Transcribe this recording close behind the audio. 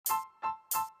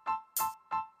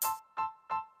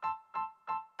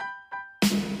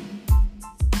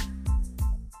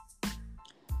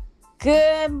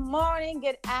Good morning,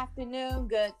 good afternoon,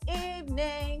 good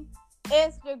evening.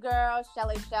 It's your girl,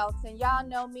 Shelly Shelton. Y'all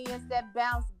know me as that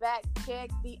bounce back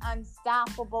chick, the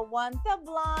unstoppable one, the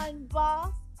blonde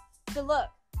boss. So look,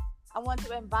 I want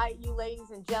to invite you,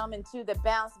 ladies and gentlemen, to the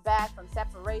bounce back from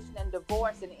separation and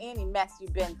divorce and any mess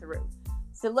you've been through.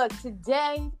 So look,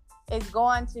 today is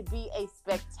going to be a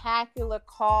spectacular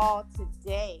call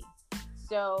today.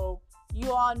 So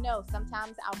you all know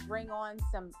sometimes I'll bring on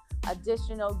some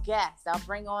additional guests. I'll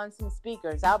bring on some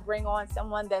speakers. I'll bring on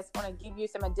someone that's going to give you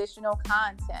some additional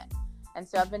content. And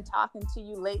so I've been talking to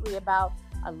you lately about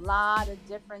a lot of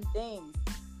different things.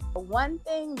 But one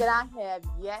thing that I have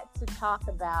yet to talk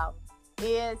about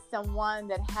is someone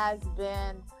that has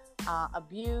been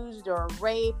abused or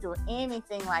raped or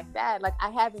anything like that. Like, I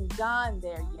haven't gone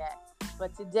there yet,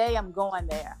 but today I'm going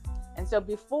there. And so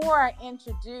before I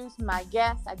introduce my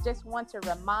guest, I just want to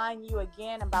remind you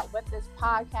again about what this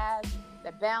podcast,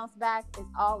 The Bounce Back, is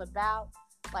all about.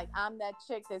 Like, I'm that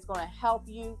chick that's going to help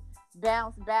you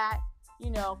bounce back,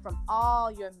 from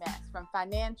all your mess, from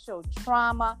financial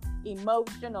trauma,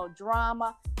 emotional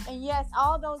drama, and yes,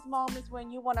 all those moments when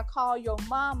you want to call your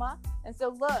mama. And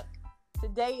so look,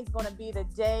 today is going to be the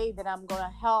day that I'm going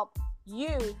to help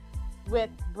you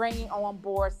with bringing on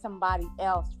board somebody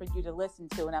else for you to listen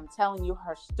to. And I'm telling you,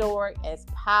 her story is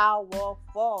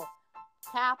powerful.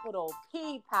 Capital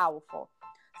P, powerful.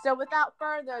 So without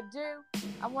further ado,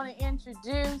 I want to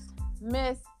introduce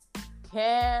Miss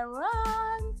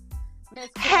Karen.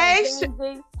 Hey,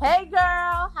 Hey,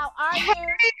 girl. How are you?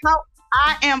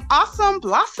 I am awesome,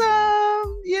 blossom.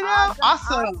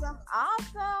 Awesome.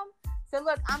 So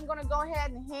look, I'm going to go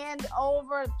ahead and hand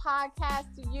over the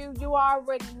podcast to you. You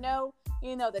already know,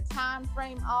 the time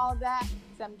frame, all that.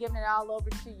 So I'm giving it all over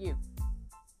to you.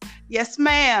 Yes,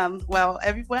 ma'am. Well,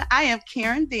 everyone, I am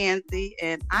Karen Danzy,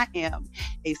 and I am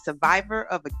a survivor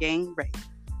of a gang rape.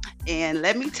 And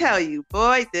let me tell you,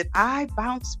 boy, did I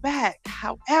bounce back.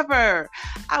 However,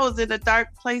 I was in a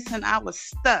dark place and I was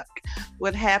stuck.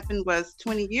 What happened was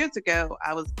 20 years ago,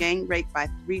 I was gang raped by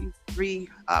three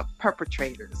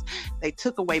perpetrators. They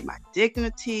took away my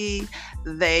dignity.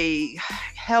 They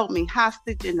held me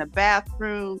hostage in the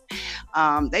bathroom.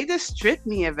 They just stripped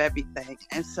me of everything.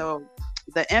 And so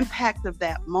the impact of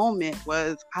that moment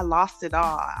was I lost it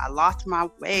all. I lost my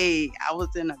way. I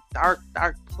was in a dark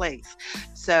place.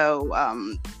 So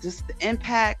just the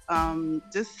impact,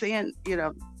 just seeing,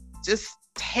 just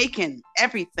taking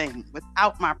everything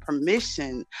without my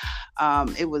permission.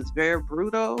 It was very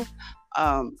brutal.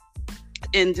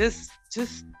 And just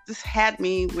had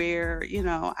me where,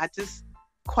 I just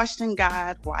questioned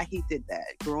God why he did that.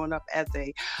 Growing up as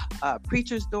a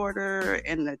preacher's daughter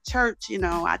in the church,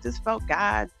 I just felt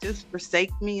God just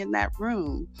forsake me in that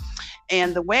room.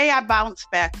 And the way I bounced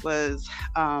back was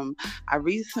I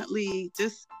recently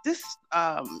just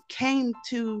came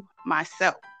to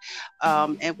myself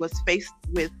and was faced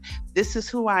with, this is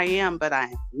who I am, but I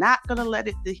am not going to let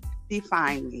it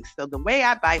define me. So the way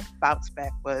I bounced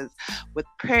back was with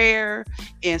prayer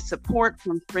and support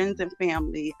from friends and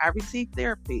family. I received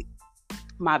therapy.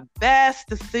 My best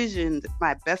decision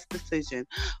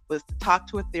was to talk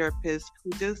to a therapist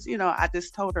who just, I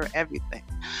just told her everything.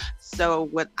 So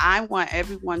what I want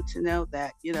everyone to know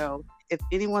that, if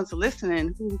anyone's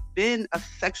listening who's been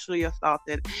sexually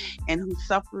assaulted and who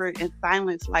suffered in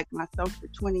silence like myself for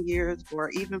 20 years or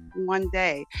even for one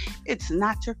day, it's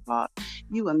not your fault.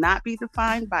 You will not be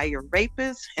defined by your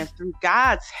rapist. And through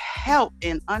God's help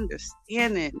and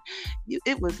understanding,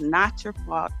 it was not your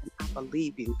fault. And I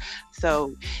believe you.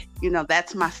 So,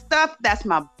 that's my stuff. That's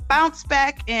my bounce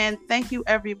back. And thank you,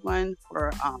 everyone,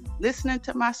 for listening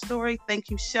to my story. Thank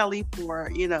you, Shelly,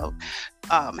 for,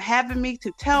 having me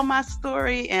to tell my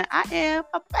story. And I am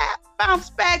a bounce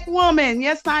back woman.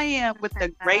 Yes, I am, with the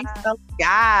grace of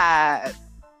God.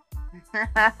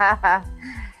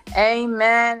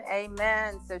 Amen.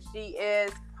 So she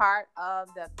is part of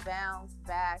the bounce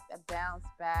back.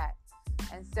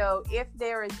 And so if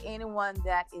there is anyone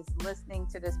that is listening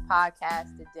to this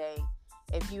podcast today,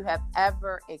 if you have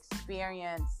ever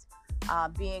experienced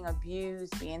being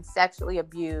abused, being sexually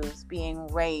abused, being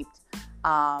raped,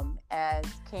 as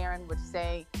Karen would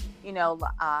say,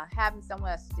 having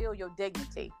someone steal your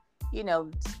dignity,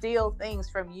 steal things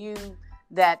from you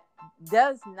that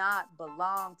does not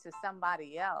belong to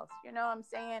somebody else. You know what I'm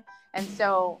saying? And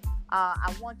so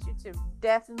I want you to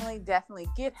definitely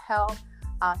get help.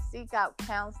 Seek out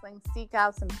counseling. Seek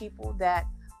out some people that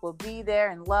will be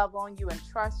there and love on you and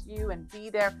trust you and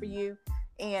be there for you.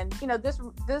 And,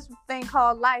 this thing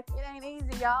called life, it ain't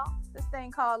easy, y'all. This thing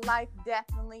called life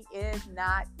definitely is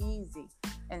not easy.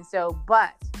 And so,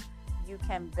 but you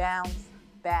can bounce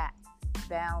back.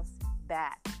 bounce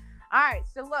back. All right,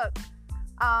 so look,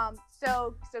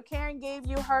 so Karen gave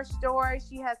you her story.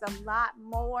 She has a lot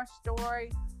more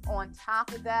story on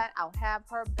top of that. I'll have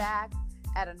her back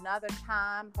at another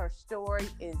time. Her story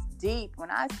is deep. When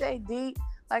I say deep,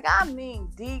 like I mean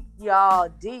deep, y'all,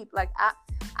 deep. Like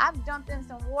I've jumped in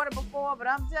some water before, but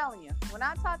I'm telling you, when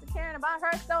I talk to Karen about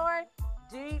her story,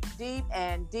 deep, deep,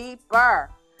 and deeper.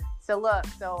 So look,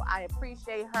 so I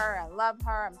appreciate her. I love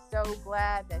her. I'm so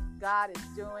glad that God is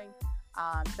doing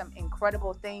some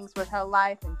incredible things with her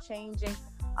life and changing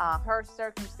her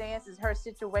circumstances, her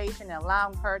situation, and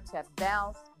allowing her to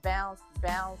bounce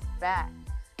back.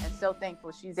 And so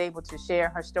thankful she's able to share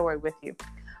her story with you.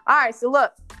 All right, so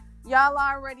look, y'all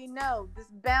already know this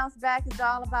bounce back is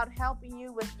all about helping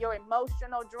you with your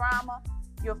emotional drama,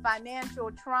 your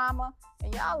financial trauma,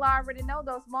 and y'all already know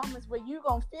those moments where you're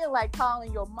going to feel like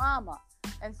calling your mama.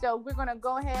 And so we're going to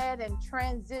go ahead and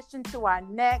transition to our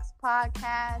next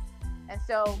podcast. And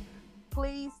so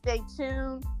please stay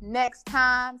tuned next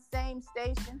time, same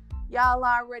station. Y'all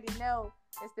already know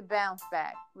it's the Bounce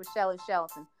Back with Shelly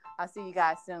Shelton. I'll see you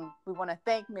guys soon. We want to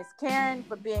thank Miss Karen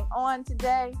for being on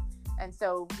today. And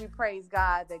so we praise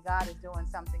God that God is doing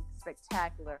something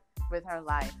spectacular with her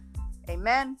life.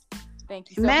 Amen. Thank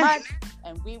you so much.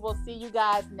 And we will see you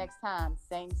guys next time,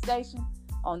 same station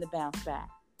on the Bounce Back.